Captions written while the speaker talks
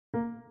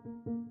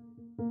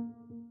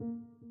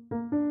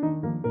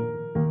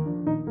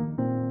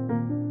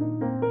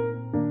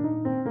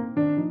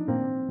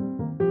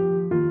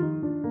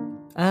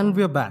And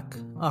we're back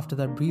after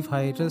that brief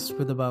hiatus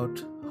with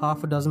about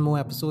half a dozen more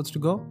episodes to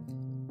go.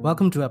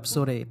 Welcome to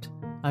episode 8.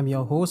 I'm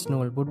your host,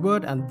 Noel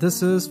Woodward, and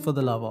this is For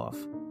the Love of.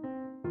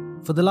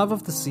 For the Love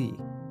of the Sea,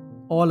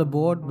 all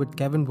aboard with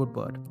Kevin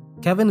Woodward.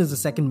 Kevin is a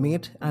second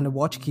mate and a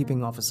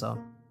watchkeeping officer,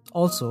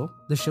 also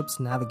the ship's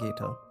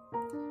navigator.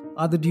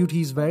 Other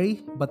duties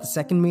vary, but the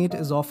second mate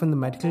is often the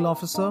medical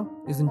officer,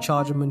 is in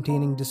charge of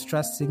maintaining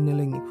distress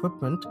signaling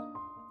equipment,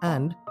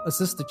 and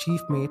assists the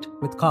chief mate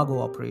with cargo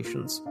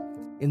operations.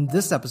 In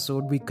this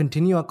episode, we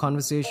continue our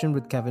conversation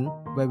with Kevin,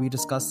 where we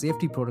discuss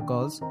safety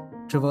protocols,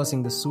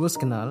 traversing the Suez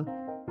Canal,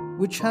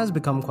 which has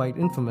become quite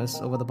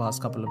infamous over the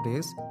past couple of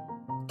days,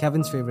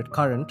 Kevin's favorite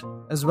current,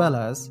 as well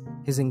as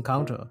his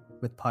encounter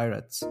with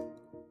pirates.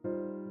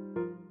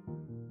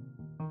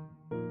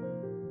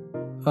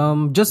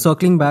 Just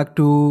circling back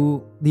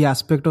to the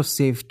aspect of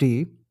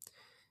safety.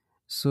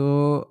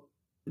 So,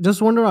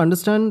 just want to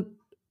understand,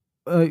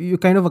 you're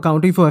kind of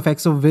accounting for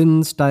effects of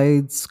winds,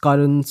 tides,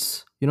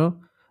 currents,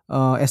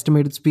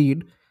 estimated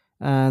speed,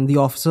 and the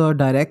officer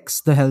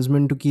directs the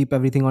helmsman to keep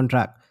everything on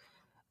track.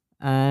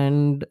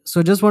 And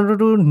so, just wanted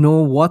to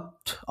know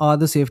what are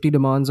the safety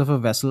demands of a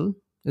vessel,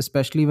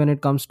 especially when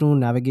it comes to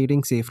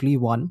navigating safely.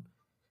 One,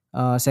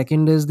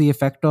 second is the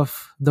effect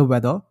of the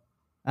weather,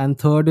 and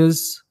third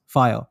is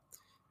fire.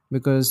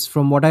 Because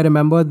from what I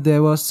remember,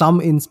 there were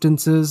some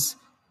instances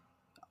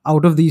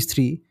out of these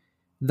three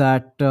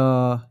that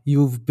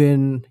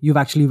you've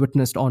actually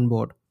witnessed on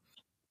board.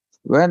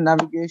 Where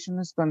navigation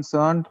is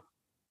concerned,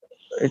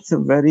 it's a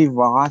very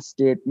vast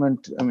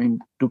statement. I mean,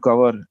 to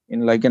cover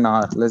in like an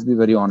hour. Let's be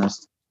very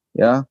honest.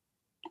 Yeah,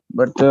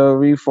 but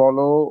we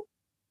follow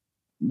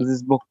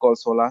this book called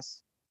Solas.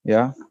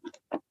 Yeah.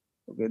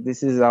 Okay,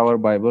 this is our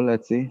Bible.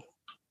 Let's see.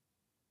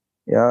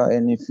 Yeah,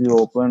 and if you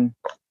open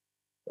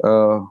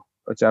a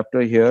chapter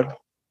here,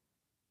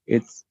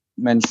 it's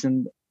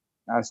mentioned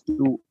as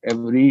to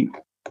every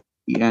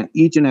and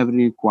each and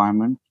every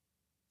requirement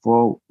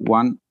for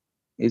one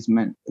is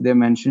meant. They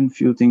mention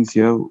few things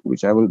here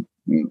which I'm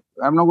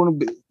not going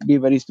to be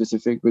very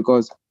specific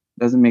because it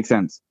doesn't make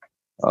sense.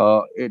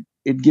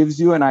 It gives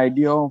you an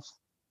idea of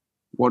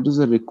what is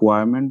the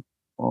requirement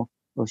of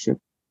a ship,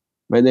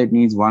 whether it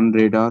needs one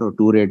radar or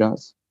two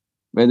radars,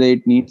 whether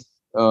it needs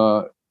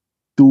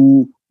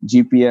two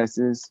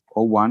GPSs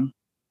or one.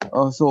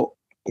 So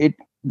it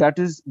that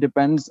is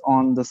depends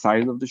on the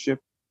size of the ship,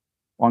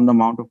 on the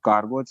amount of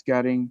cargo it's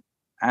carrying,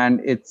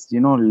 and its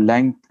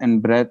length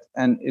and breadth.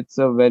 And it's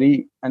a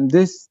very and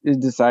this is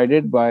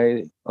decided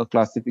by a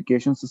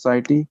classification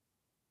society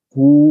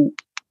who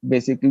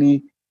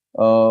basically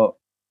uh,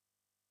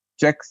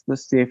 checks the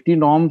safety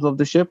norms of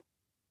the ship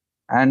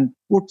and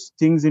puts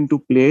things into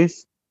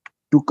place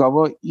to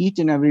cover each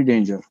and every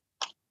danger.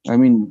 I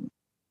mean,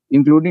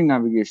 including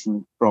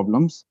navigation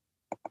problems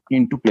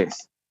into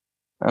place.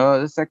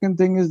 The second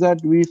thing is that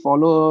we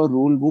follow a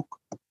rule book,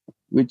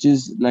 which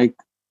is like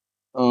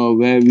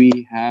where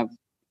we have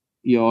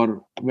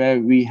where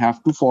we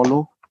have to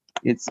follow.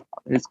 It's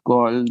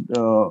called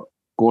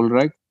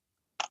Colrec,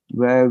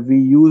 where we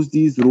use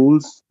these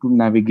rules to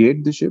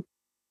navigate the ship.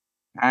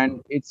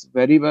 And it's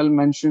very well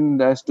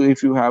mentioned as to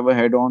if you have a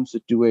head-on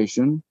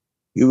situation,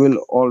 you will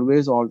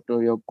always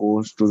alter your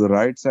course to the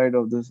right side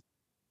of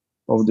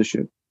the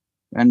ship,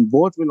 and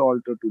both will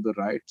alter to the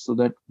right so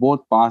that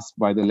both pass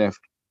by the left.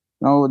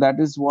 Now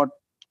that is what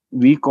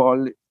we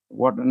call,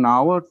 what in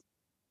our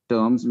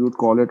terms we would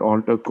call it,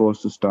 alter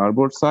course to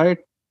starboard side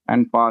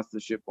and pass the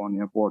ship on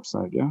your port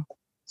side. Yeah.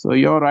 So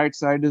your right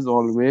side is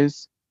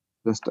always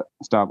the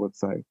starboard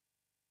side.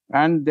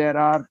 And there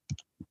are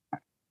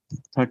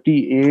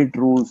 38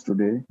 rules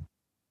today.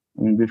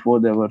 I mean, before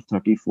there were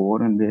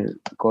 34, and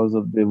because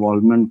of the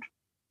evolvement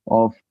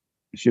of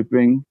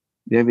shipping,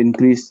 they have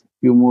increased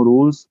few more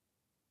rules.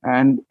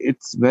 And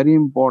it's very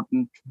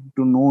important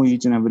to know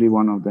each and every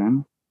one of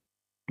them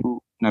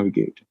to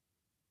navigate.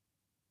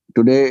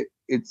 Today,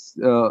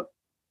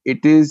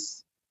 it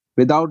is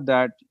without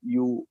that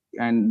you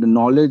and the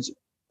knowledge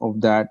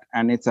of that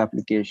and its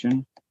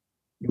application,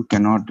 you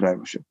cannot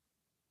drive a ship.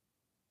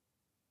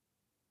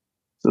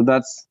 So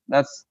that's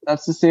the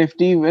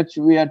safety which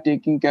we are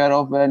taking care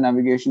of where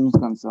navigation is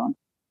concerned.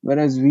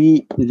 Whereas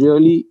we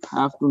really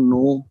have to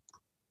know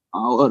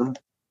our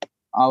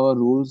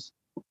rules,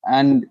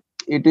 and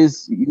it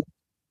is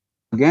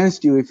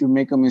against you if you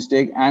make a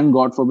mistake and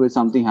God forbid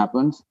something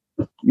happens.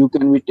 You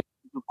can be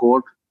taken to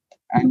court,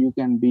 and you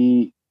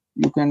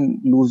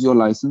can lose your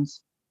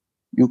license.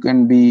 You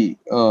can be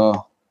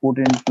put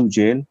into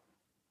jail,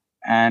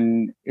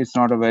 and it's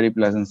not a very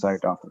pleasant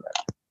sight after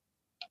that.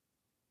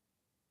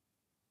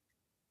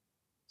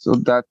 So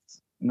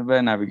that's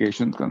where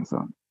navigation is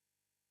concerned.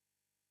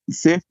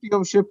 Safety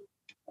of ship.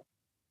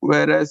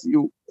 Whereas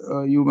you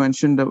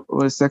mentioned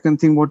the second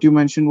thing, what you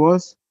mentioned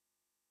was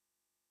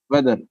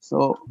weather.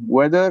 So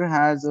weather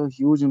has a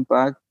huge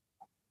impact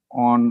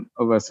on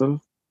a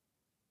vessel.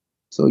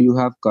 So you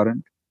have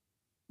current,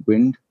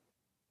 wind.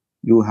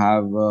 You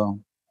have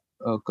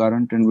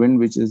current and wind,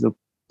 which is the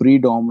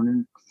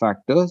predominant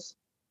factors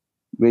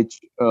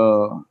which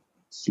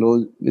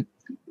slows with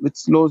which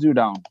slows you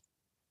down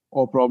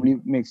or probably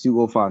makes you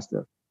go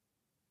faster.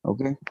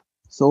 Okay,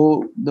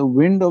 so the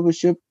wind of a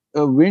ship,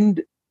 a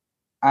wind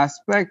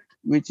aspect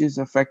which is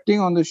affecting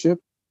on the ship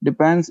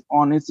depends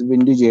on its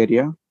windage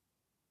area.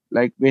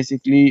 Like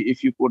basically,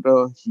 if you put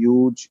a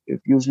huge,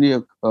 if usually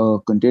a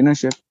container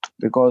ship,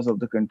 because of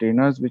the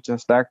containers which are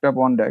stacked up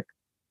on deck,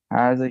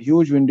 has a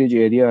huge windage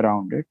area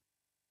around it.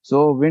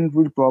 So wind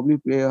will probably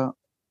play a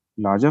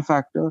larger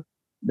factor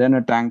than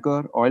a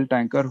tanker, oil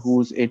tanker,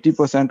 whose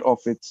 80% of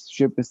its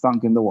ship is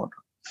sunk in the water.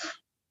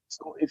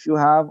 So if you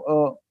have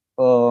a,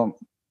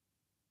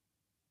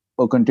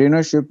 a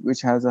container ship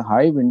which has a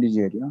high windage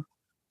area,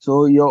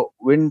 so your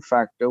wind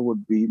factor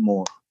would be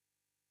more.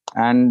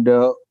 And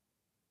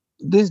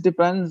this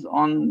depends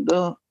on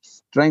the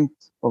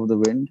strength of the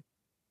wind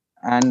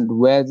and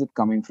where is it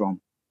coming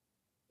from.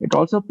 It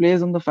also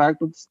plays on the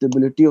fact of the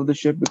stability of the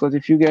ship, because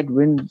if you get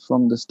wind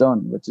from the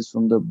stern, which is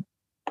from the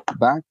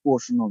back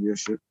portion of your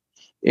ship,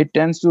 it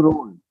tends to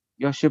roll.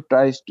 Your ship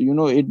tries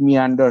to, it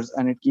meanders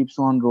and it keeps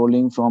on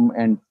rolling from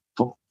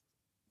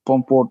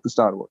from port to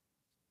starboard.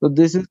 So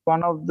this is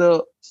one of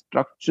the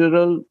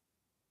structural.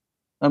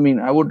 I mean,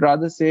 I would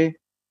rather say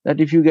that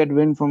if you get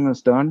wind from your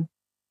stern,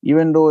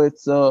 even though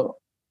it's a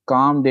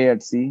calm day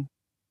at sea,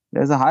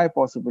 there's a high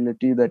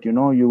possibility that you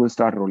will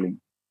start rolling.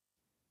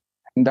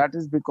 And that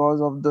is because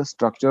of the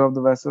structure of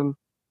the vessel,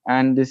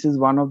 and this is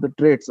one of the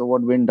traits of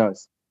what wind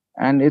does.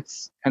 And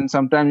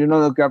sometimes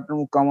the captain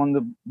will come on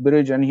the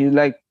bridge and he's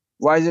like,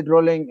 why is it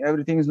rolling?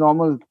 Everything is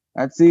normal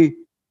at sea.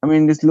 I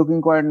mean, it's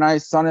looking quite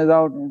nice, sun is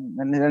out.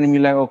 And then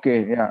he's like,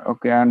 okay, yeah,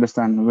 okay, I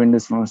understand, wind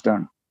is from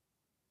stern.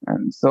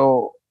 And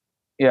so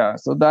yeah,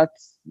 so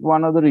that's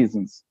one of the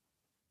reasons.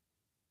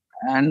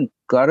 And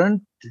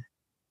current,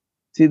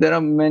 see, there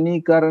are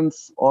many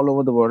currents all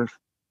over the world.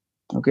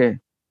 Okay,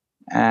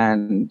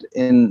 and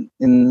in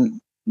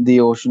the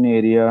ocean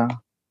area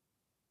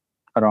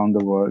around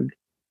the world,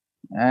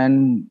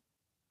 and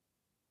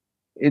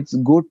it's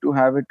good to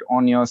have it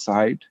on your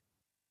side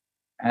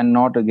and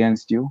not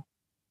against you,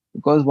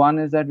 because one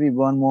is that we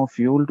burn more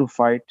fuel to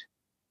fight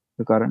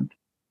the current.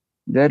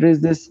 There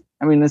is this,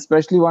 I mean,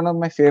 especially one of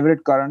my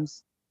favorite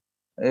currents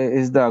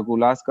is the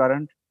Agulhas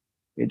current.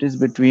 It is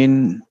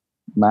between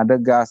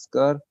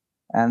Madagascar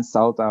and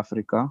South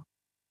Africa.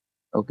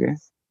 Okay,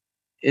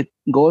 it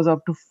goes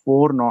up to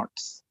 4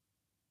 knots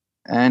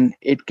and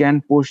it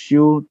can push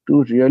you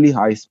to really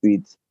high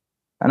speeds.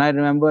 And I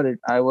remember it,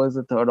 I was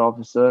a third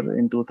officer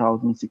in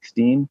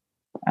 2016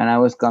 and I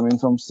was coming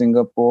from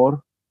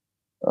Singapore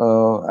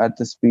at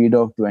the speed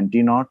of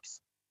 20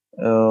 knots.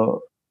 Uh,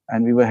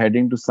 and we were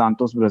heading to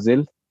Santos,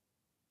 Brazil.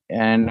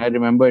 And I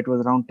remember it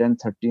was around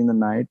 10:30 in the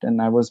night, and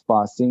I was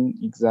passing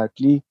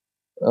exactly.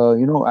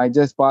 I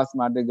just passed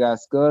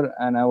Madagascar,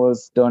 and I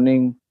was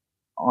turning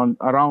on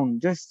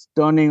around, just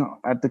turning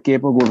at the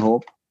Cape of Good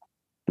Hope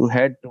to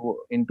head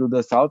into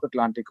the South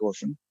Atlantic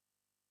Ocean.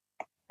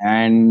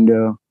 And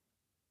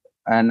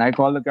I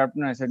called the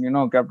captain. I said,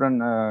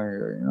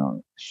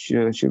 Captain,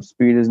 ship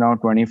speed is now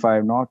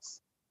 25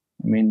 knots.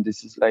 I mean,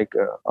 this is like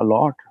a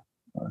lot.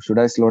 Should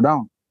I slow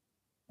down?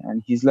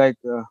 And he's like,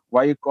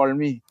 why you call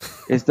me?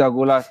 It's the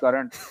Agulhas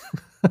current.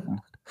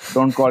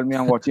 Don't call me.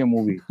 I'm watching a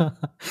movie.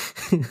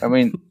 I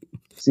mean,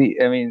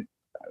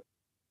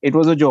 it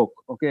was a joke.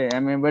 Okay. I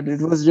mean, but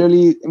it was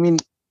really,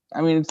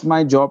 it's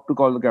my job to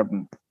call the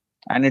captain,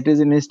 and it is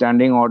in his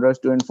standing orders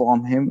to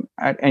inform him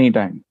at any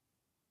time.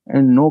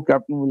 And no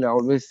captain will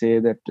always say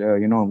that,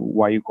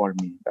 why you called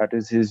me. That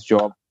is his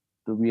job,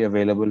 to be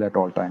available at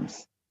all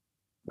times.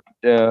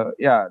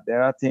 Yeah,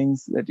 there are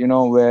things that,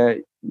 where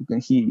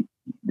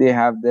they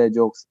have their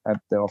jokes at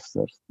the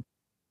officers.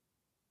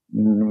 I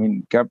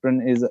mean,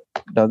 captain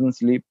doesn't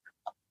sleep.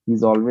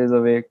 He's always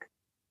awake,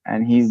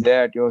 and he's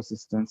there at your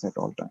assistance at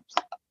all times.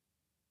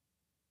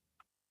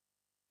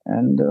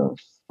 And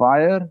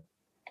fire,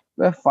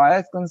 where fire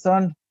is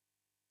concerned,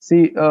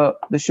 see,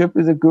 the ship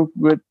is equipped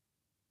with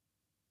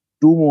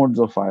two modes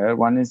of fire.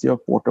 One is your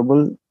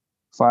portable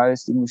fire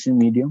extinguishing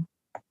medium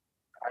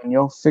and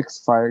your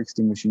fixed fire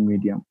extinguishing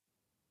medium.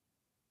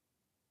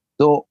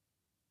 So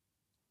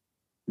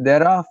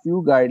there are a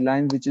few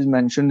guidelines which is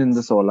mentioned in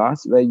the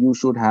SOLAS where you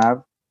should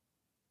have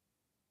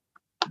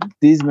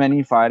these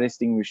many fire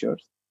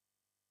extinguishers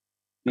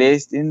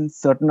placed in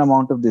certain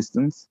amount of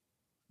distance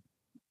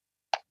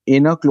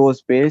in a closed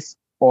space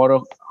or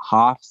a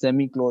half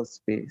semi-closed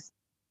space.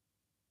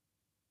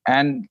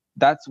 And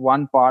that's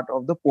one part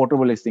of the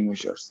portable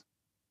extinguishers.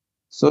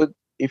 So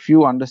if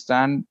you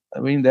understand, I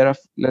mean,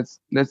 let's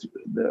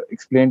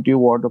explain to you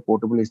what a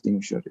portable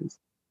extinguisher is.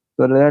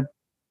 So there are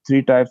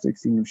three types of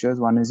extinguishers.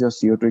 One is your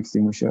CO2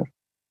 extinguisher.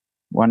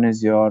 One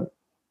is your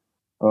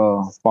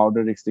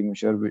powder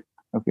extinguisher,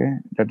 okay,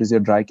 that is your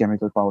dry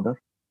chemical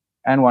powder.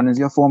 And one is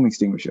your foam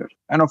extinguisher.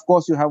 And of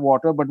course you have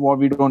water, but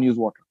we don't use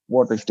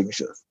water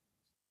extinguishers.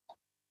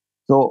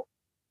 So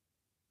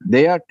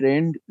they are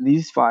trained,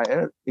 these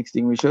fire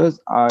extinguishers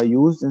are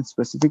used in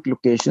specific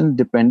locations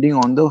depending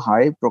on the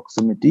high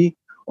proximity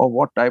of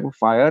what type of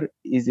fire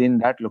is in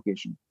that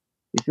location.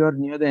 If you are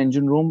near the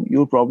engine room,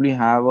 you probably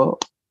have a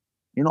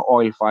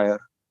oil fire.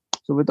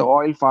 So with the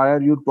oil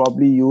fire, you'd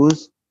probably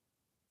use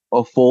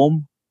a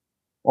foam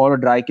or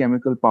a dry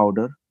chemical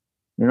powder,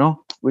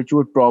 which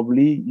would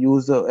probably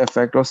use the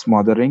effect of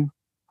smothering,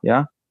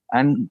 yeah,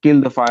 and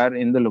kill the fire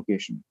in the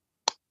location.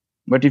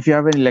 But if you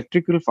have an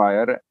electrical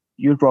fire,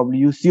 you'll probably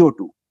use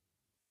CO2.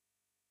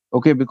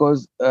 Okay,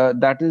 because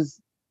that is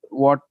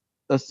what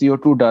the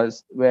CO2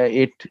 does, where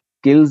it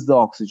kills the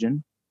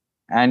oxygen,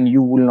 and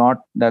you will not.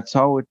 That's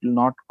how it will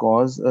not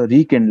cause a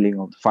rekindling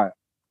of the fire.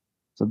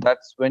 So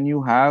that's when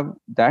you have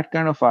that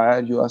kind of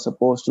fire, you are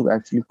supposed to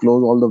actually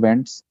close all the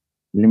vents,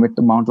 limit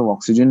the amount of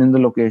oxygen in the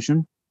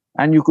location,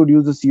 and you could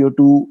use the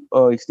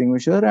CO2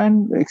 extinguisher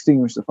and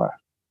extinguish the fire.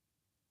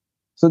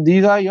 So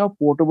these are your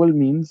portable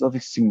means of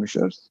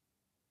extinguishers,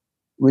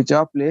 which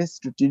are placed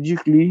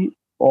strategically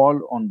all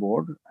on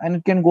board, and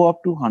it can go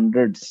up to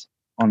hundreds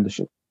on the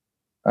ship.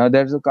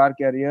 There's a car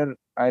carrier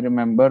I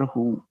remember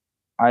who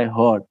I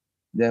heard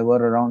there were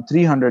around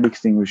 300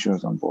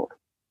 extinguishers on board,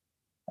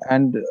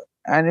 and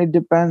it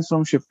depends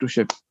from ship to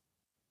ship.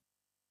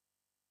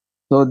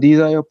 So these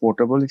are your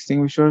portable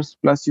extinguishers.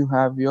 Plus, you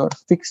have your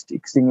fixed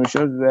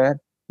extinguishers where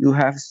you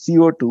have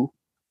CO2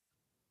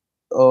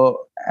 uh,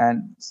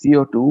 and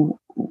CO2,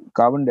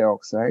 carbon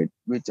dioxide,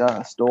 which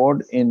are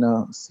stored in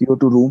a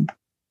CO2 room,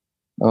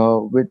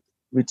 with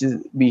which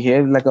is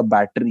behave like a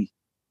battery,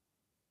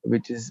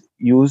 which is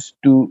used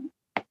to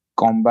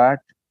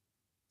combat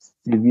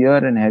severe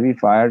and heavy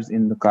fires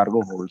in the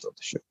cargo holds of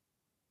the ship.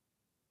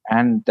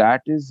 And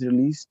that is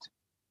released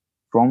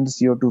from the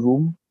CO2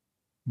 room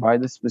by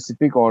the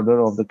specific order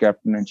of the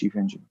captain and chief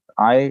engineer.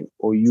 I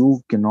or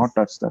you cannot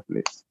touch that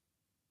place.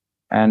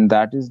 And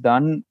that is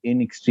done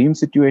in extreme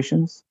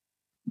situations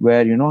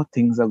where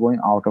things are going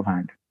out of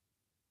hand.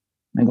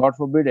 And God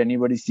forbid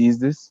anybody sees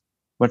this,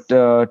 but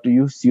to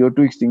use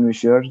CO2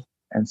 extinguishers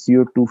and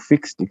CO2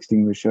 fixed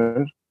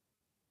extinguisher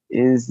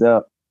is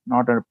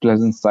not a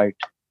pleasant sight,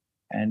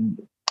 and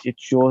it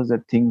shows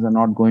that things are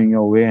not going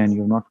your way and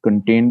you've not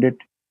contained it,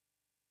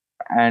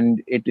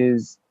 and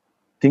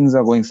things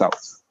are going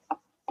south.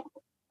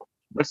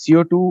 But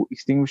CO2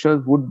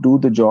 extinguishers would do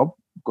the job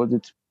because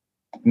it's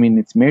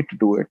made to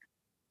do it,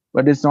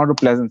 but it's not a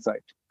pleasant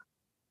sight.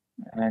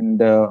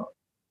 And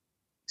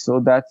so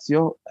that's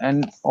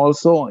and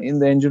also in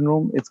the engine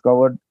room, it's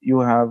covered. You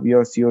have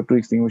your CO2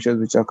 extinguishers,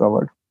 which are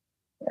covered,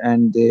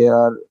 and they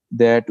are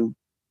there to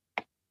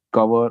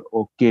cover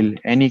or kill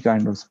any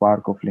kind of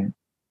spark or flame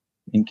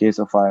in case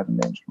of fire in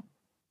the engine room.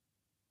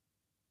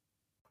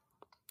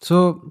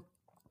 So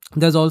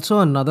there's also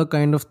another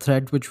kind of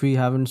threat which we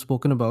haven't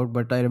spoken about,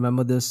 but I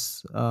remember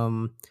this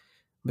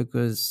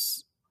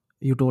because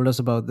you told us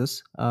about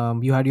this.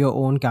 You had your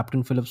own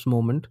Captain Phillips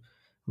moment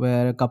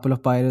where a couple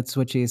of pirates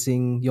were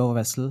chasing your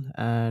vessel.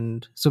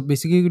 And so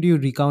basically, could you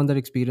recount that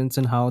experience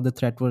and how the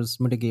threat was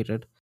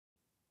mitigated?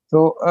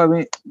 So I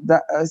mean,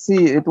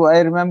 see, I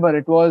remember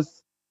it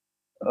was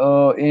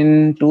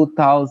in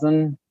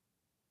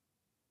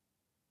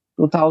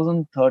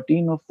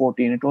 2013 or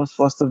 14. It was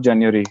 1st of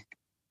January,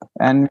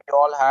 and we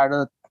all had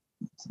a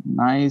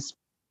nice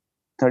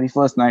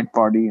 31st night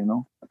party,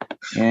 and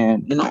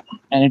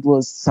it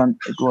was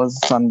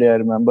Sunday, I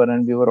remember,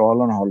 and we were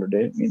all on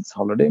holiday.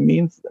 Holiday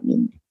means,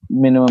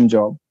 minimum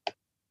job,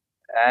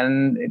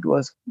 and it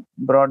was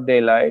broad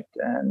daylight,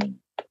 and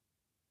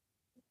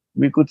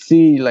we could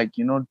see, like,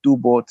 two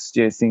boats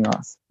chasing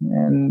us,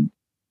 and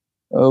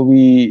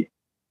we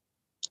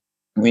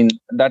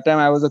that time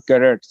I was a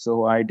cadet,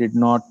 so I did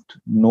not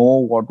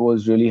know what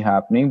was really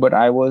happening, but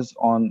I was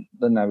on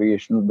the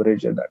navigational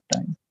bridge at that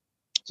time.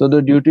 So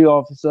the duty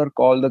officer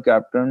called the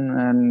captain,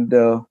 and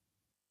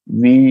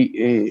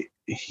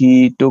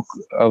he took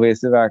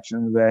evasive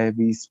actions where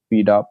we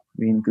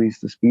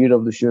increased the speed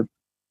of the ship,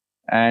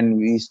 and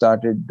we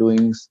started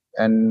doing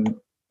and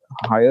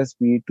higher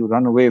speed to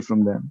run away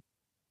from them.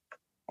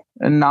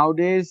 And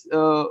nowadays,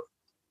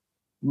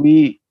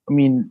 we,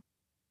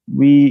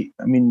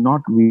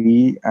 not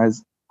we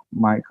as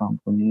my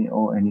company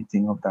or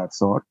anything of that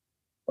sort.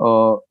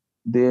 Uh,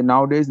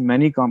 nowadays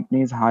many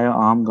companies hire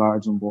armed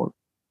guards on board,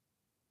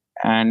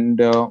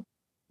 and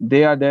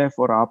they are there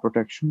for our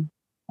protection.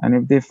 And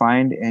if they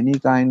find any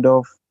kind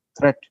of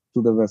threat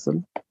to the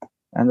vessel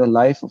and the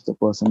life of the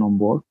person on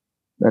board,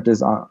 that is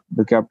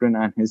the captain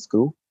and his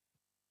crew,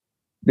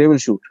 they will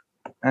shoot.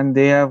 And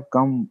they have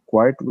come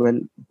quite well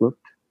equipped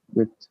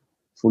with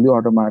fully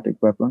automatic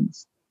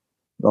weapons,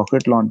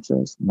 rocket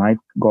launchers, night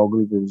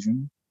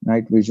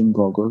vision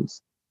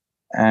goggles,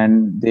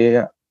 and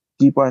they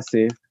keep us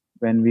safe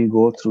when we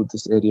go through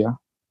this area,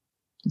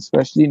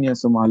 especially near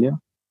Somalia,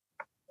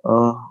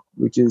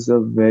 which is a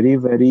very,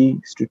 very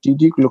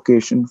strategic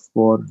location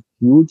for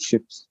huge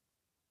ships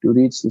to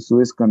reach the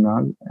Suez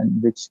Canal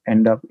and which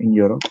end up in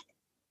Europe.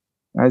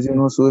 As you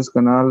know, Suez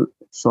Canal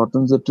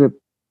shortens the trip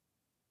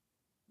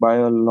by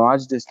a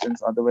large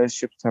distance. Otherwise,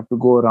 ships have to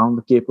go around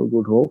the Cape of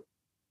Good Hope,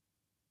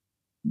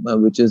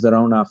 which is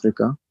around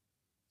Africa.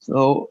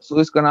 So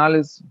Suez Canal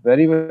is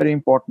very, very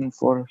important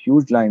for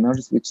huge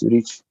liners which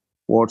reach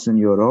ports in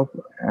Europe,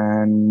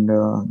 and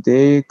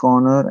they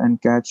corner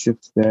and catch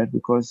ships there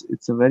because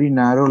it's a very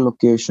narrow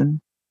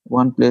location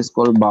one place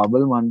called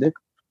Babel Mandip,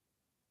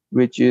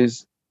 which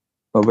is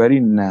a very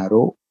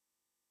narrow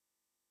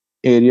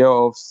area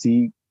of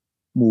sea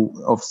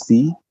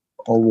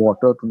or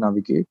water to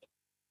navigate.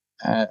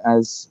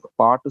 As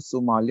part of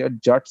Somalia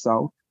juts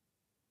out,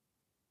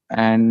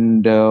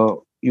 and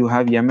you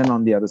have Yemen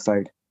on the other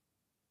side,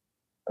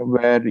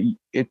 where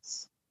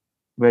it's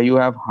where you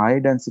have high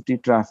density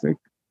traffic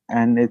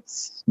and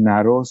it's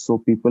narrow, so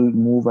people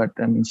move at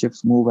I mean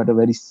ships move at a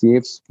very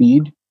safe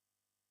speed,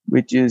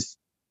 which is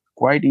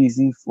quite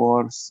easy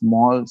for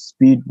small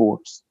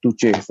speedboats to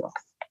chase us.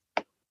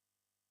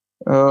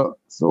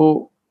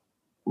 So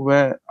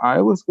where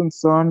I was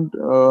concerned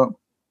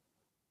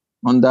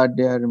on that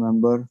day, I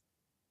remember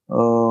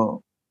uh,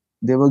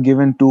 they were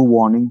given two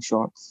warning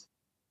shots.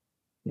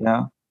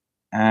 Yeah,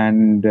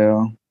 and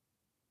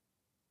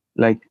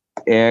like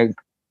air,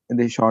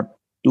 they shot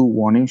two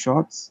warning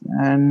shots,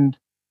 and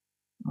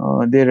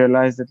they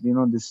realized that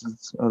this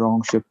is a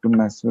wrong ship to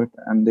mess with,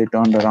 and they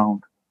turned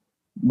around.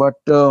 But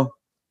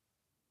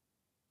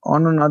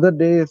on another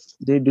day, if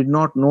they did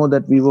not know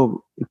that we were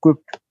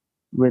equipped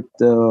with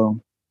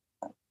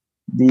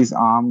these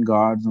armed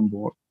guards on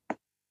board,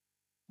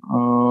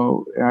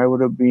 I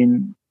would have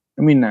been.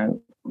 I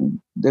mean,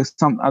 there's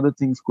some other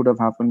things could have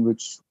happened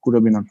which could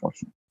have been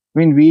unfortunate. I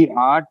mean, we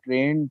are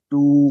trained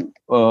to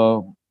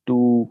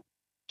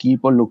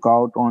keep a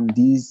lookout on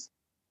these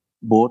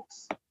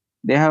boats.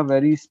 They have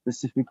very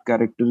specific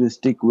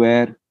characteristic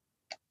where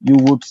you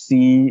would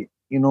see,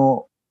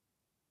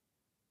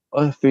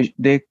 a fish.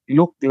 They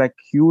look like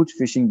huge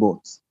fishing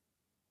boats,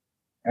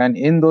 and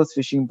in those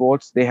fishing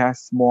boats, they have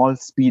small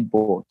speed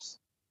boats,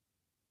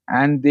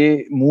 and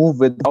they move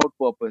without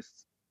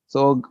purpose.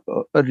 So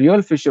a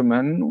real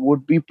fisherman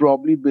would be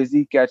probably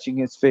busy catching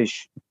his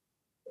fish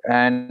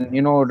and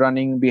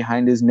running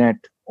behind his net,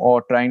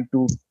 or trying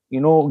to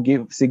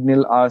give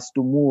signal us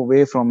to move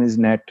away from his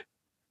net.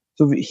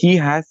 So he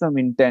has some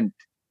intent,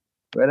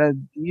 whereas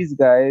these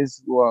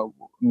guys who are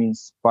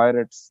means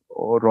pirates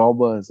or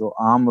robbers or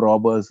armed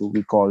robbers, who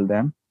we call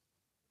them,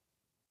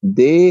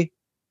 they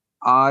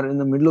are in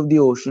the middle of the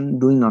ocean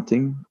doing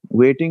nothing,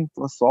 waiting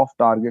for soft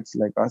targets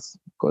like us,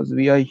 because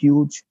we are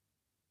huge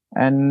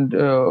and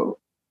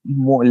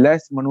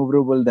less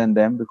maneuverable than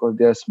them because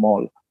they are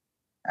small,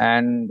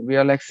 and we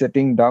are like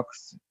sitting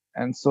ducks.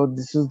 And so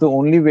this is the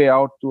only way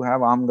out, to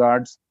have armed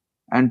guards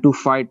and to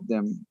fight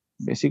them,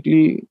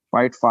 basically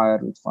fight fire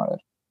with fire.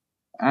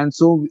 And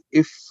so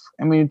if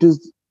it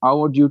is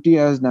our duty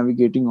as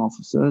navigating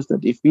officers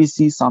that if we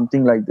see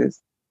something like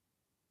this,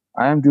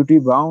 I am duty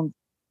bound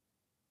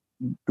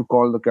to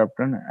call the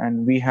captain,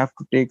 and we have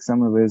to take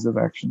some evasive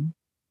action,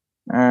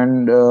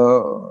 and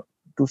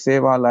to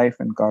save our life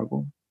and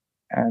cargo,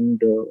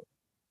 and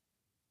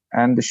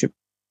the ship,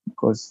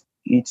 because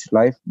each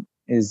life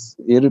is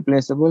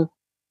irreplaceable,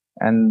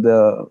 and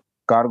the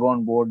cargo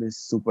on board is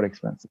super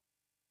expensive.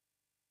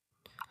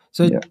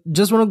 So I Yeah,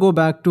 just want to go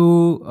back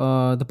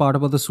to the part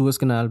about the Suez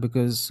Canal,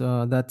 because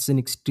that's an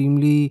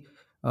extremely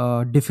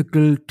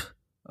difficult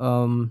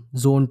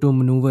zone to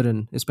maneuver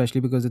in,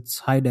 especially because it's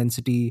high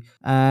density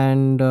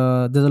and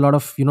there's a lot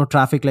of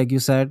traffic, like you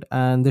said,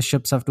 and the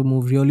ships have to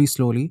move really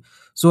slowly.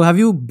 So have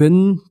you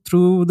been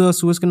through the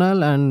Suez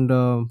Canal, and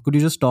could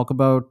you just talk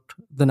about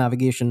the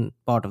navigation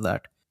part of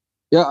that?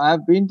 yeah,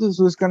 I've been to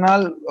Suez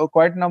Canal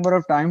quite a number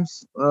of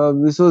times.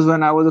 This was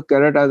when I was a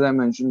cadet, as I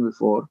mentioned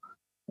before,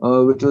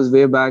 which was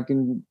way back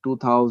in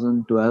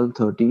 2012,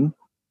 13,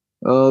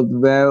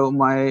 where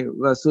my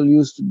vessel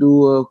used to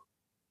do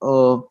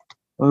a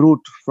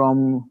route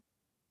from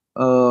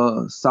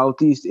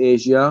Southeast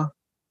Asia,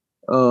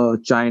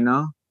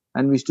 China,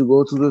 and we used to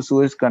go through the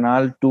Suez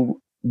Canal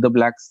to the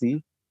Black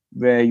Sea,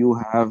 where you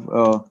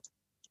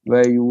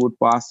would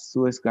pass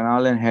Suez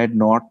Canal and head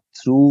north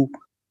through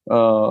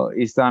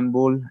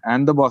Istanbul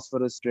and the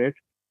Bosphorus Strait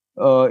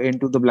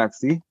into the Black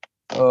Sea,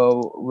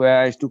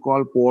 where I used to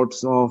call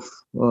ports of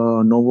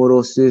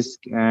Novorossiysk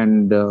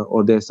and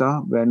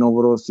Odessa, where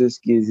Novorossiysk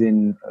is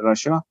in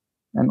Russia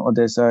and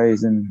Odessa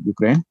is in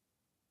Ukraine.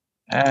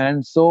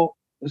 And so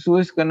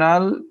Suez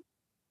Canal,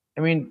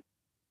 I mean,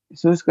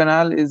 Suez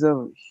Canal is, I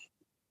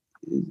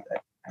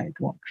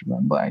don't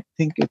remember. I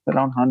think it's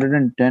around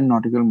 110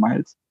 nautical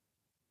miles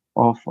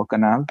of a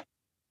canal,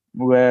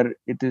 where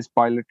it is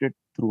piloted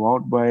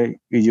throughout by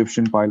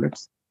Egyptian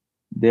pilots.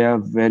 They are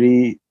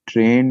very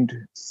trained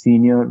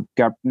senior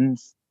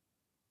captains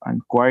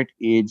and quite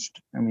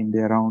aged.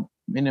 They're around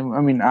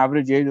minimum.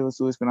 Average age of a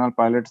Suez Canal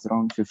pilot is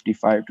around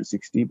 55 to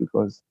 60,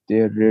 because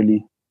they're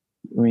really,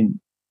 I mean,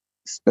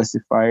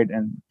 specified,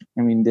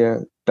 and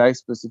they're type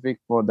specific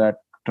for that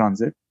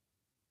transit.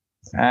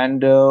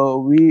 And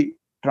we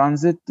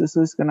transit the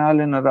Suez Canal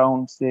in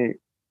around, say,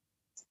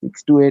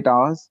 6 to 8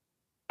 hours,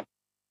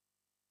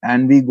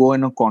 and we go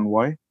in a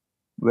convoy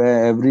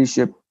where every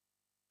ship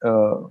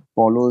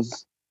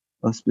follows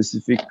a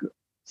specific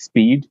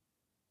speed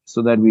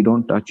so that we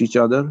don't touch each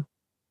other,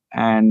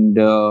 and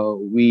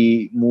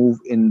we move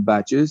in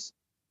batches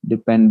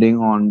depending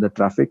on the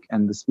traffic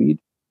and the speed,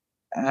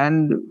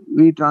 and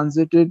we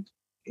transited.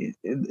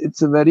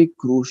 It's a very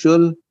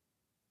crucial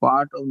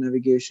part of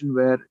navigation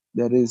where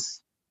there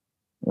is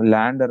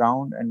land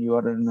around and you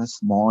are in a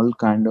small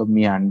kind of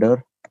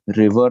meander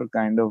river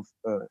kind of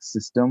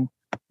system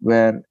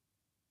where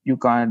you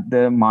can't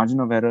the margin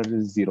of error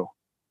is zero.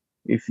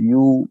 If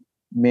you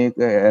make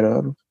an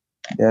error,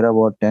 there are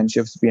about 10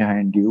 ships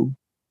behind you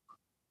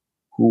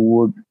who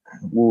would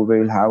who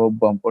will have a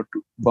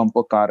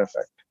bumper car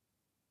effect,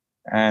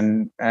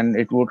 and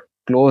it would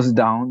close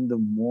down the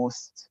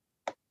most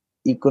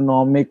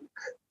economic,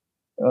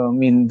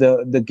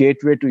 the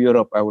gateway to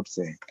Europe, I would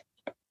say,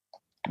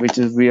 which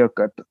is we are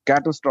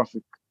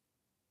catastrophic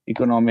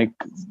economic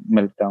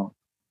meltdown.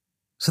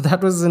 So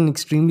that was an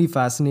extremely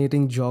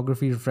fascinating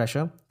geography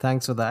refresher.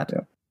 Thanks for that.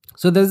 Yeah.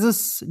 So there's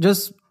this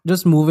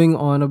just moving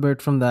on a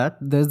bit from that.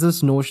 There's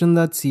this notion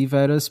that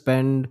seafarers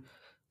spend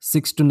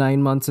 6 to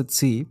 9 months at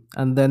sea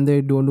and then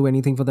they don't do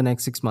anything for the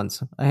next 6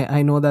 months.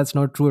 I know that's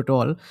not true at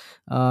all.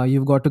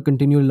 You've got to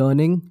continue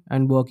learning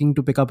and working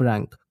to pick up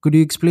rank. Could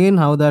you explain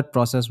how that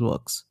process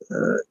works?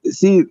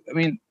 See, I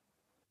mean,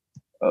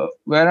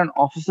 where an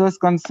officer is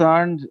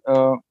concerned,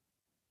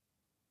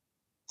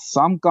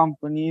 some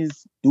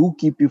companies do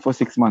keep you for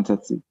 6 months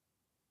at sea.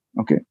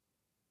 Okay,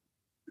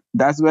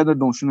 that's where the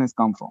notion has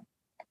come from.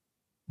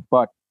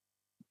 But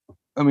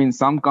I mean,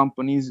 some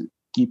companies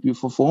keep you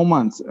for 4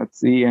 months at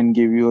sea and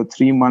give you a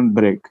 3 month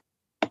break.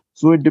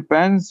 So it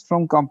depends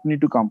from company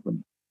to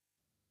company.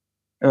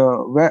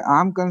 Where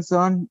I'm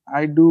concerned,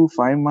 I do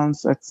 5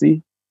 months at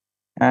sea,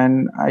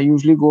 and I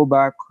usually go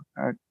back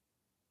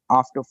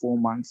after 4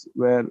 months,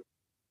 where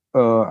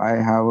I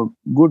have a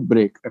good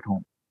break at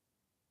home,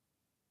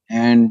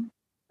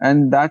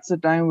 and that's a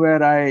time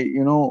where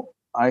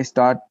I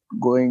start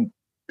going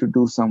to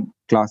do some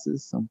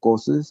classes, some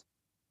courses,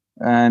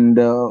 and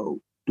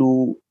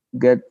to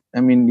get. I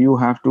mean, you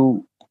have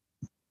to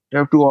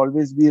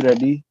always be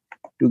ready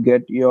to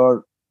get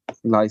your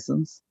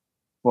license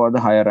for the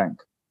higher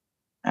rank,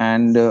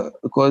 and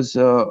because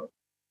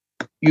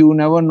you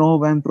never know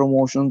when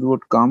promotions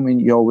would come in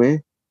your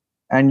way,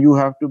 and you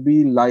have to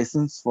be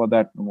licensed for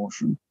that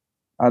promotion.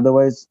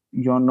 Otherwise,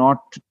 you're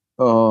not,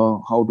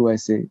 how do I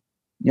say,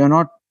 you're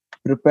not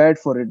prepared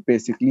for it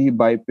basically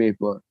by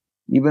paper.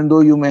 Even though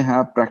you may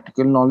have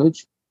practical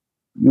knowledge,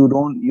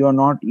 you're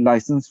not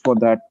licensed for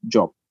that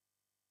job.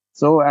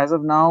 So as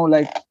of now,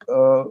 like,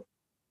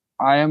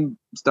 I am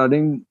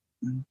studying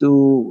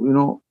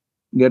to,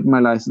 get my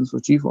license for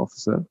chief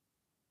officer.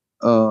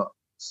 Uh,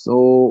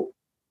 so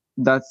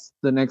that's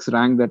the next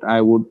rank that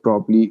I would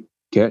probably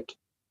get.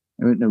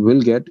 I mean, I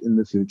will get in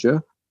the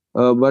future.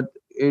 But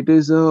it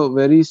is a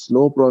very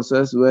slow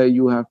process where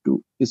you have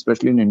to,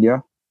 especially in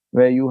India,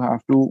 where you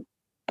have to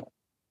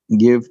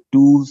give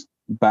two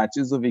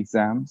batches of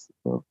exams,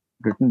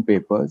 written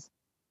papers,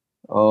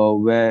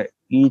 where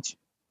each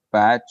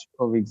batch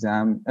of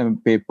exam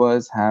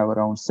papers have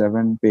around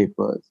 7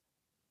 papers.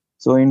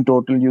 So in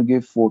total, you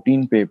give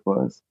 14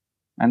 papers,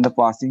 and the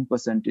passing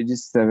percentage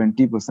is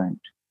 70%.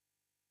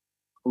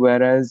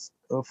 Whereas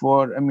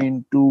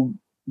to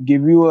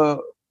give you a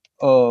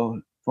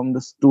from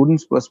the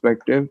student's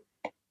perspective,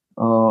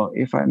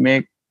 if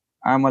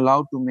I'm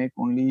allowed to make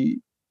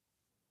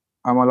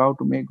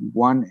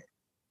one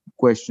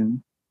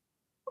question,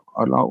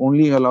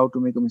 only allowed to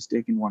make a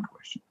mistake in one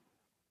question,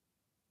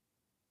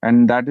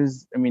 and that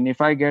is, I mean,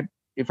 if I get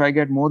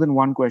more than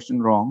one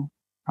question wrong,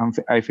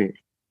 I fail.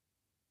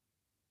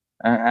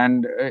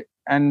 And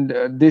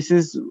this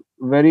is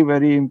very,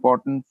 very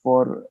important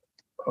for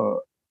uh,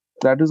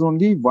 that is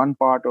only one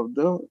part of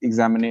the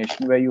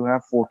examination, where you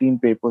have 14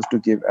 papers to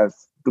give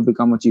as to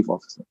become a chief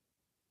officer.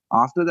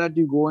 After that,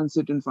 you go and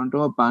sit in front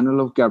of a panel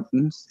of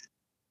captains,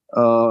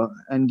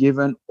 and give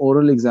an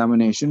oral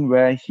examination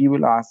where he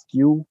will ask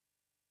you,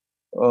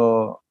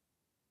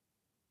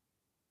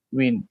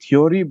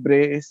 theory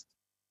based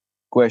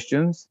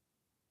questions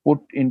put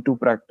into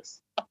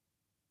practice.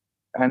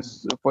 And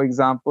for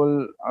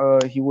example,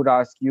 he would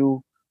ask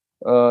you,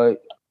 uh,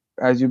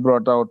 as you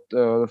brought out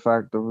the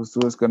fact of the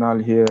Suez Canal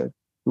here,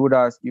 he would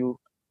ask you,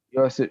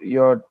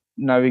 you're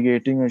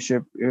navigating a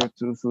ship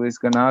through Suez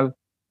Canal,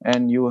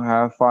 and you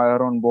have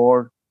fire on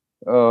board,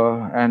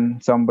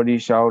 and somebody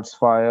shouts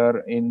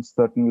fire in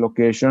certain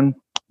location.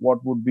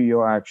 What would be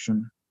your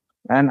action?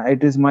 And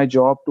it is my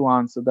job to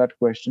answer that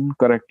question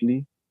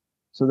correctly,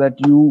 so that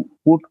you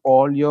put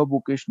all your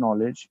bookish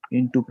knowledge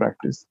into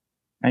practice,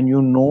 and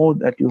you know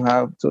that you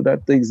have, so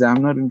that the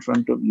examiner in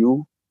front of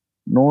you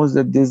knows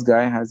that this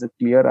guy has a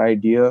clear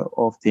idea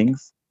of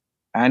things,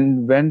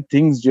 and when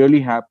things really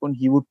happen,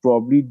 he would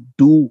probably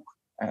do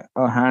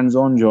a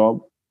hands-on job.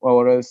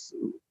 Or else,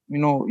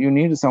 you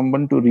need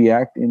someone to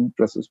react in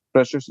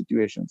pressure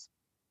situations.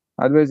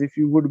 Otherwise, if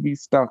you would be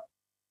stuck,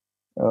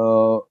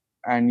 uh,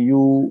 and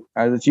you,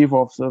 as a chief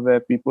officer, where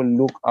people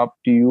look up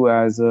to you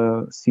as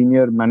a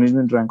senior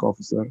management rank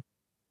officer,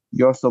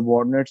 your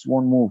subordinates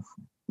won't move,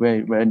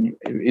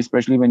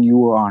 especially when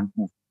you aren't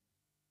moving.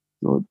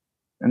 So,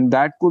 and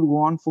that could go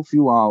on for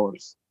few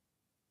hours.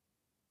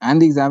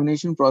 And the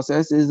examination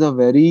process is a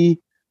very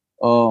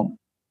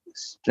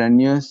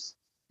strenuous,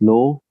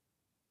 slow,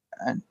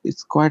 and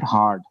it's quite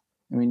hard.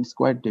 I mean, it's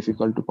quite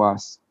difficult to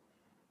pass.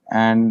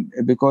 and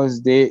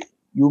because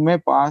you may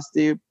pass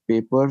the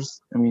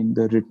papers, I mean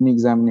the written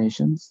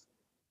examinations,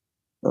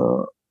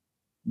 uh,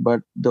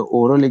 but the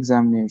oral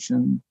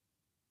examination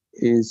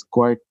is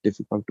quite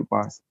difficult to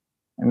pass.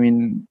 I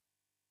mean,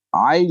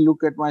 I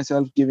look at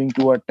myself giving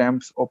two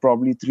attempts or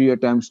probably three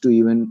attempts to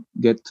even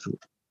get through.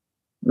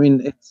 I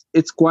mean,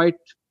 it's quite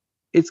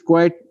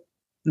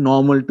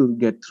normal to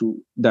get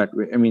through that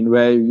way. I mean,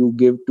 where you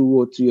give two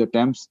or three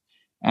attempts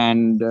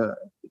and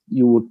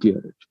you would clear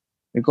it.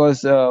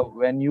 Because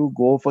when you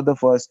go for the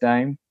first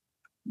time,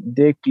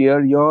 they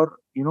clear your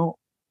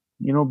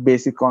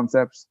basic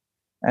concepts,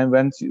 and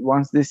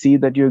once they see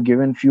that you're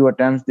given few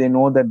attempts, they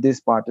know that this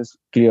part is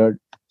cleared,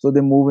 so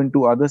they move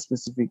into other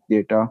specific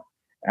data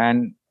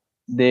and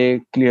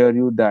they clear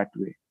you that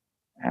way.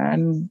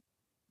 And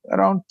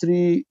around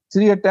three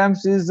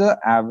attempts is the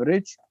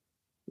average.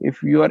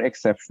 If you are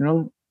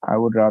exceptional, I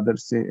would rather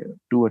say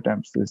two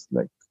attempts is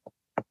like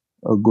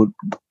a good.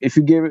 If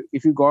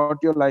you got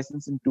your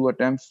license in two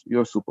attempts,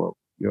 you're superb.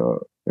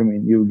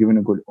 You've given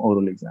a good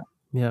oral exam.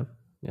 Yeah,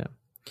 yeah.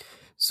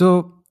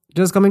 So,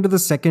 just coming to the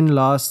second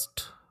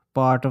last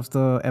part of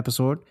the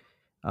episode,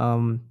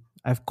 um,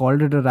 I've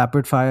called it a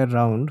rapid fire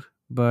round,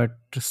 but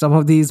some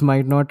of these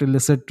might not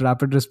elicit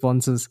rapid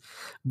responses.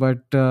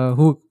 But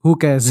who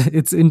cares?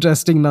 It's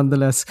interesting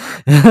nonetheless.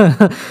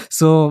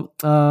 So,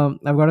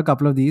 I've got a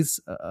couple of these.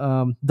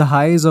 The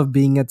highs of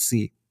being at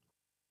sea.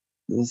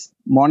 This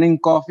morning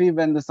coffee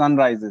when the sun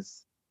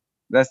rises.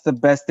 That's the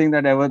best thing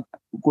that ever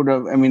could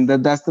have. I mean,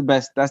 that's the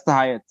best. That's the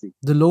high at sea.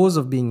 The lows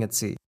of being at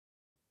sea.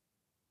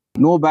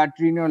 No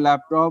battery in your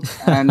laptop,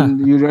 and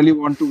you really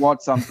want to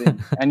watch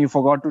something, and you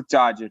forgot to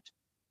charge it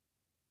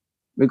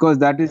because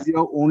that is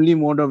your only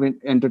mode of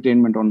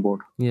entertainment on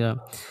board. Yeah.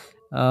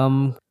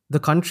 The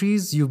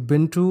countries you've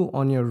been to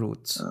on your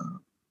routes.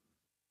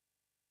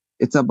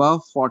 It's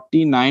above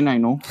 49. I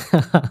know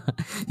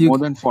more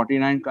than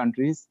 49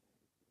 countries.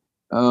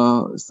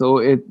 So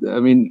it. I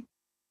mean,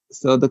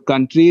 so the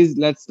countries.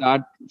 Let's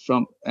start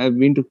from. I've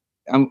been to.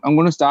 I'm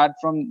going to start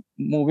from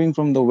moving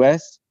from the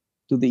west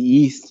to the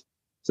east.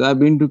 So I've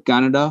been to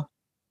Canada,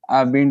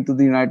 I've been to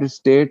the United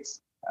States,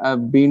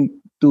 I've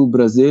been to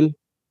Brazil,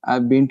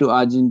 I've been to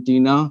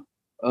Argentina,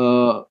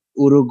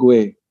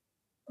 Uruguay.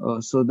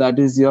 So that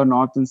is your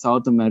North and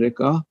South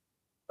America.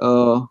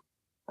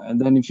 And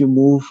then if you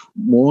move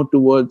more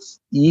towards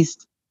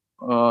east,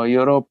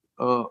 Europe,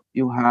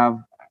 you have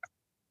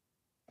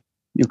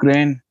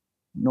Ukraine,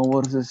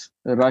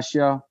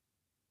 Russia,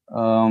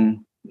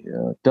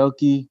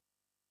 Turkey,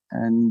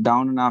 and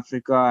down in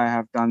Africa, I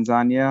have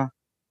Tanzania,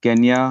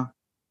 Kenya,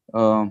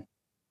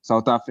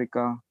 South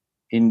Africa,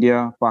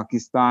 India,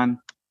 Pakistan,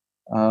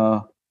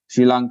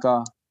 Sri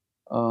Lanka,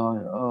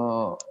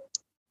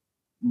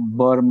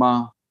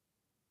 Burma,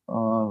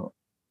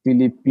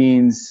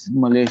 Philippines,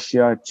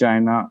 Malaysia,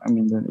 China. I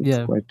mean, it's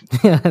Yeah. quite.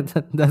 Yeah,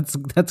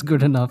 that's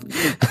good enough.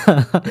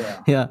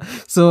 Yeah.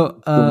 So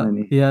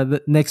many. yeah,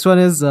 the next one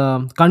is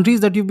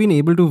countries that you've been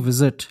able to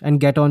visit and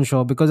get on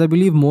shore, because I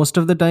believe most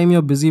of the time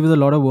you're busy with a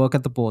lot of work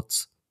at the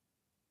ports.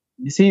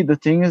 You see, the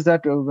thing is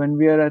that when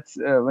we are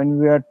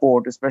at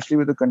port, especially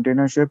with the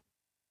container ship,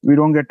 we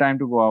don't get time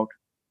to go out.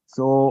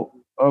 So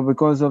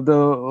because of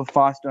the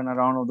fast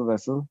turnaround of the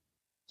vessel,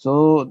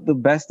 so the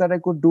best that I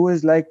could do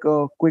is like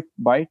a quick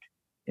bite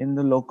in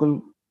the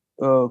local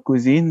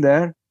cuisine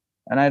there.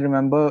 And I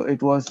remember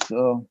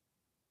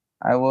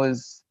I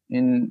was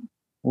in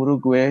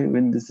Uruguay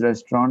in this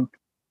restaurant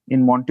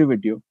in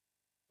Montevideo,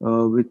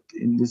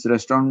 in this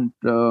restaurant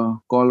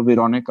called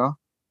Veronica,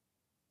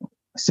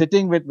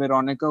 sitting with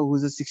Veronica,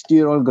 who's a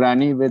 60-year-old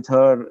granny with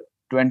her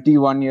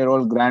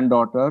 21-year-old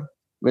granddaughter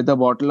with a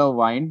bottle of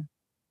wine,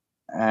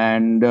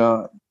 and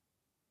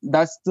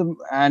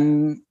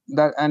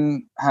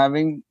and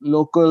having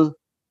local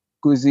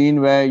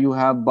cuisine where you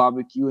have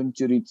barbecue and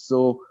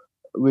chorizo,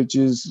 which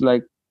is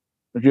like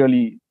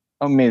really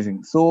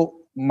amazing. So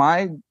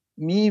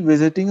me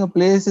visiting a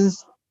place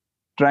is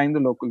trying the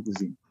local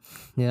cuisine.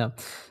 Yeah.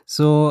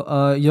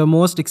 So your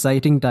most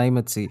exciting time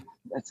at sea.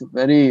 That's a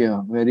very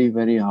very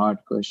very hard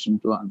question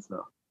to answer.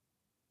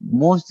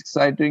 Most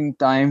exciting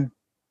time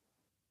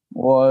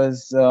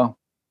was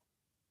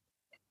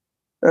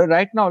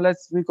right now.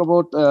 Let's speak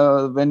about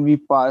when we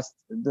passed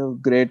the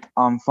great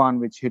Amphan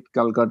which hit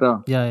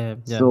Calcutta. Yeah, yeah,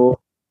 yeah.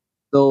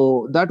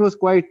 So that was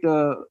quite.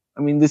 I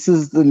mean, this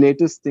is the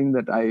latest thing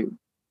that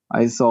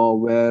I saw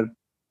where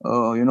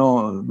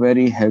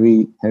very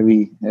heavy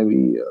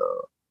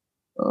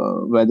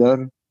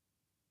weather.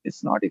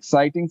 It's not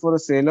exciting for a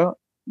sailor,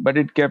 but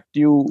it kept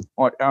you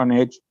on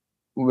edge.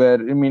 Where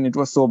I mean, it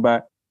was so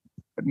bad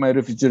that my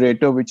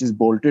refrigerator, which is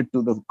bolted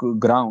to the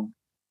ground,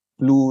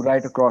 flew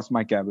right across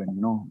my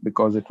cabin.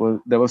 Because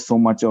there was so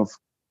much of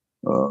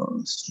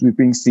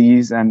sweeping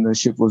seas, and the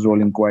ship was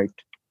rolling quite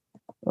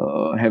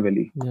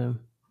heavily. Yeah.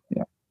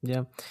 Yeah.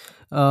 Yeah.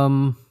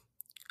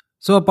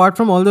 So apart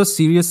from all those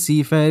serious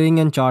seafaring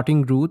and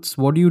charting routes,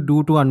 what do you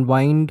do to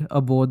unwind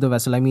aboard the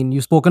vessel? I mean,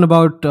 you've spoken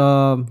about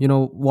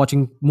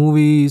watching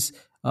movies,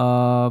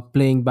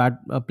 playing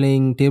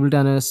table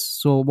tennis.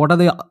 So what are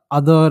the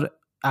other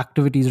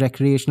activities,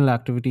 recreational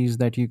activities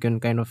that you can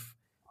kind of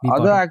be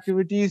part Other of?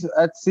 activities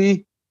at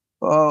sea,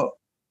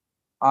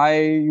 I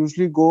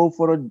usually go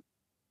for a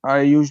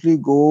I usually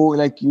go,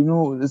 like,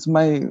 this is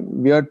my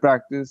weird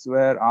practice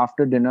where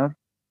after dinner,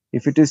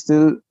 if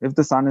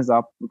the sun is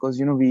up,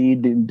 because we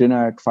eat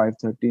dinner at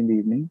 5:30 in the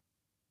evening,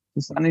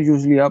 the sun is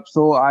usually up.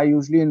 So I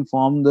usually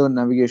inform the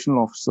navigational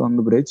officer on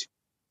the bridge,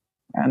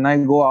 and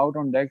I go out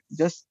on deck,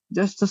 just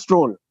a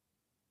stroll.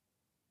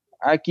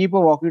 I keep a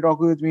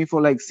walkie-talkie with me for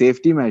like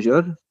safety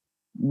measure,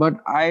 but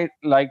I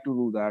like to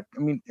do that. I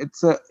mean,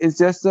 it's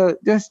just a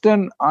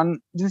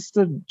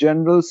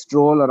general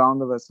stroll around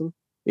the vessel.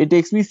 It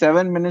takes me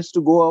 7 minutes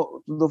to go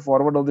out to the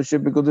forward of the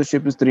ship because the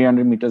ship is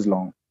 300 meters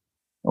long.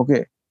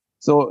 Okay,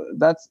 so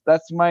that's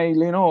my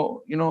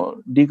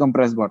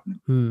decompress button.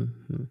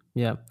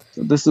 Yeah.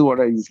 So this is what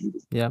I usually do.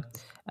 Yeah.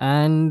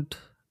 And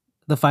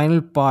the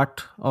final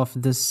part of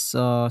this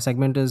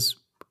segment is,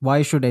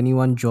 why should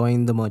anyone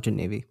join the Merchant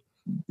Navy?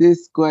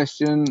 This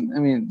question,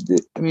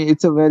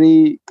 it's a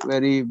very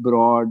very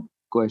broad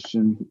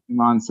question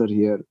answer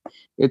here.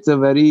 It's a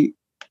very,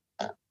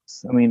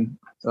 I mean,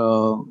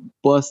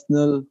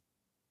 personal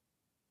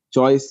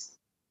choice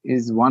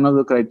is one of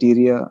the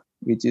criteria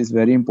which is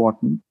very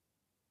important,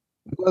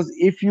 because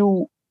if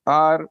you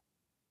are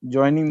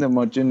joining the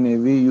merchant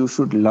navy, you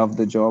should love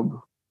the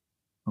job.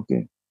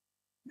 Okay,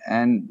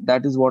 and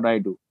that is what I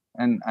do,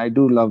 and I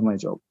do love my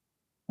job,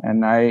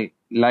 and I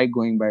like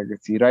going back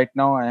at sea. Right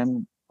now I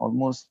am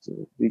almost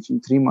reaching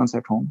 3 months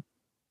at home.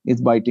 It's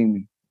biting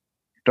me,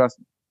 trust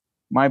me.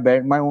 My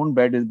own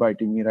bed is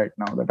biting me right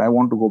now that I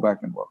want to go back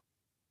and work.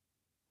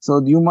 So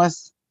you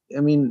must,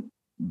 I mean,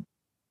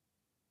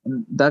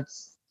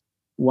 that's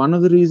one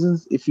of the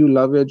reasons. If you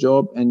love your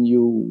job and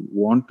you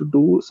want to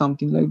do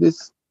something like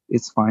this,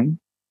 it's fine.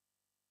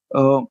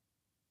 uh,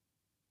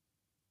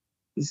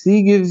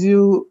 sea gives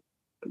you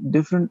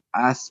different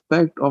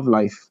aspect of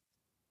life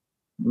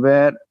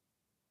where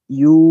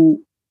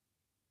you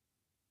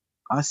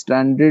are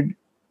stranded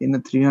in a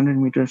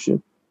 300-meter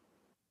ship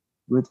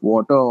with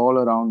water all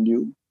around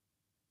you,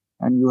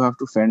 and you have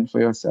to fend for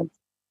yourself.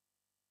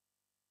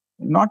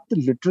 Not the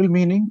literal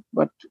meaning,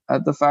 but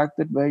at the fact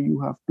that where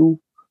you have to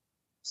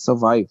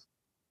survive.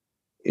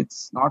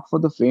 It's not for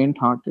the faint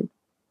hearted,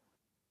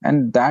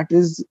 and that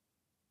is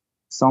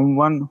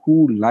someone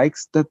who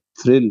likes the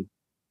thrill,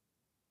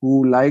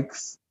 who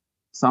likes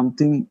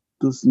something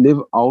to live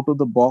out of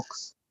the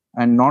box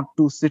and not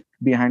to sit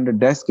behind a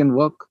desk and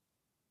work.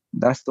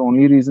 That's the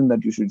only reason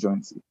that you should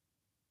join sea.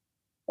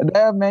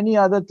 There are many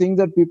other things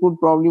that people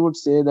probably would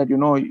say that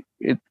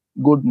it's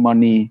good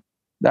money.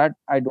 That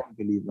I don't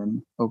believe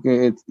in.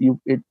 Okay,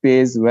 it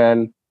pays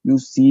well. You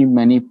see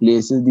many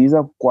places. These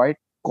are quite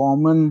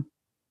common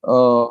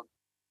uh,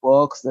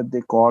 perks that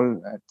they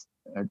call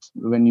at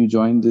when you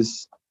join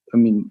this. I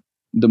mean,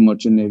 the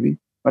merchant navy.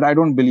 But I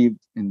don't believe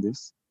in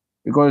this,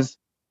 because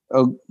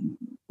a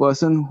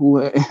person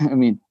who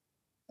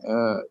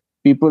uh,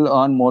 people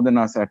earn more than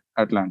us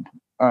at land.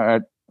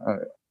 At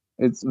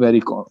It's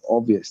very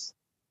obvious,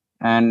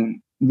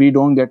 and we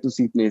don't get to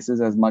see places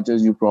as much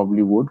as you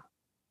probably would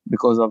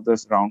because of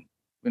this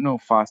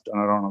fast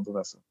turnaround of the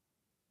vessel.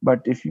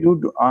 But if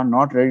you are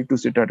not ready to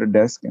sit at a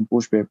desk and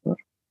push paper,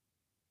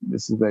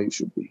 this is where you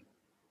should be.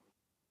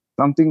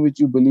 Something which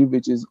you believe,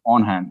 which is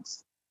on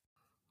hands.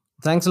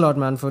 Thanks a lot,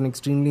 man, for an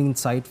extremely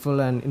insightful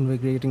and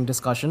invigorating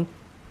discussion.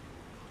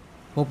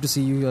 Hope to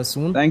see you here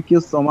soon. Thank you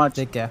so much.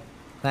 Take care.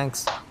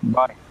 Thanks.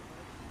 Bye.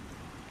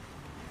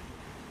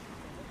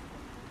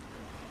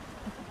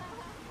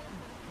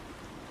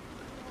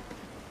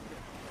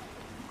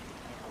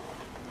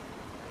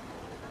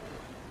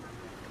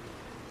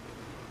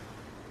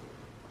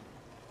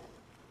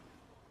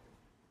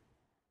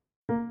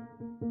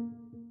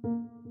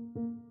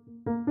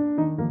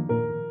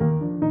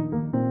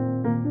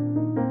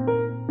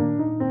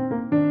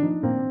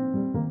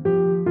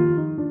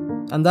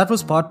 And that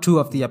was part 2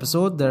 of the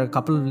episode. There are a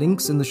couple of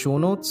links in the show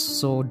notes,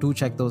 so do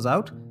check those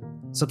out.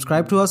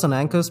 Subscribe to us on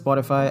Anchor,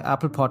 Spotify,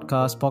 Apple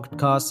Podcasts, Pocket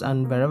Casts,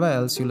 and wherever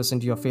else you listen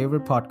to your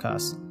favorite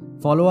podcasts.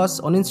 Follow us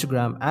on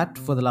Instagram at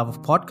For the Love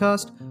of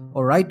Podcast,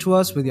 or write to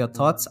us with your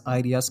thoughts,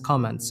 ideas,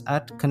 comments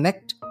at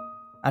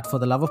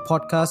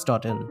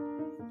connect@fortheloveofpodcast.in.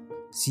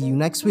 See you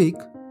next week.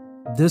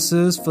 This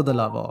is For the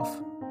Love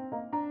of.